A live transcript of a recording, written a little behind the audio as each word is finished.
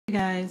Hey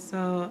guys,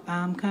 so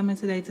I'm coming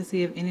today to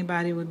see if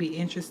anybody would be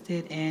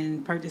interested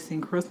in purchasing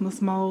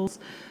Christmas molds.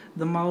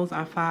 The molds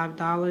are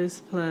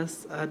 $5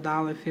 plus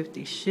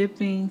 $1.50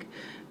 shipping.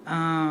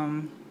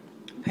 PayPal,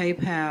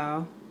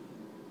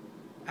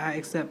 I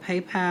accept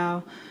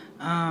PayPal.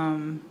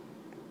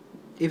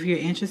 If you're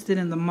interested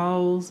in the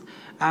molds,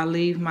 I'll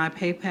leave my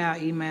PayPal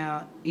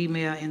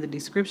email in the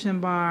description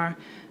bar.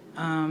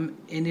 And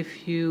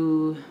if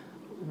you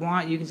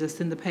want, you can just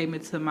send the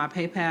payment to my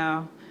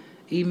PayPal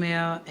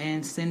email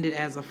and send it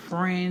as a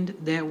friend.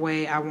 That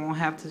way I won't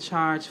have to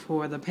charge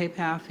for the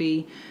PayPal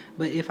fee.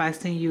 But if I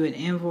send you an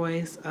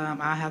invoice, I'll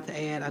have to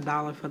add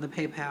 $1 for the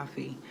PayPal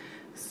fee.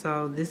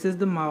 So this is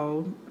the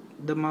mold.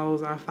 The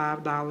molds are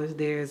 $5.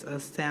 There's a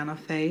Santa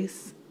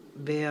face,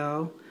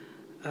 bell,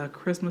 a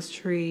Christmas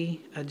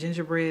tree, a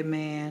gingerbread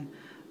man,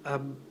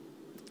 a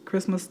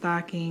Christmas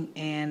stocking,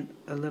 and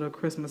a little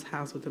Christmas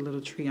house with a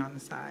little tree on the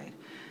side.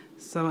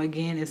 So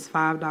again, it's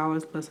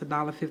 $5 plus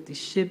 $1.50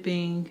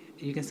 shipping.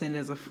 You can send it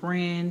as a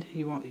friend.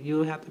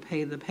 You'll have to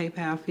pay the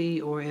PayPal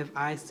fee, or if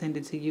I send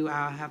it to you,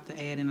 I'll have to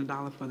add in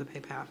 $1 for the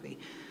PayPal fee.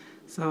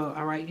 So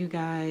all right, you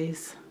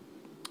guys.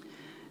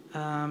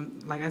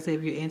 Like I said,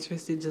 if you're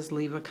interested, just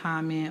leave a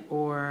comment,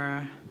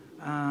 or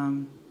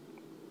I'll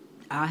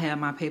have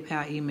my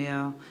PayPal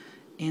email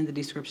in the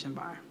description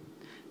bar.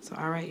 So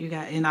all right, you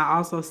guys, and I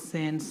also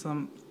send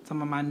some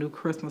of my new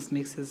Christmas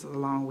mixes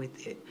along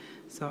with it.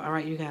 So all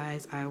right, you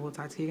guys, I will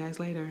talk to you guys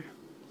later.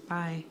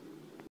 Bye.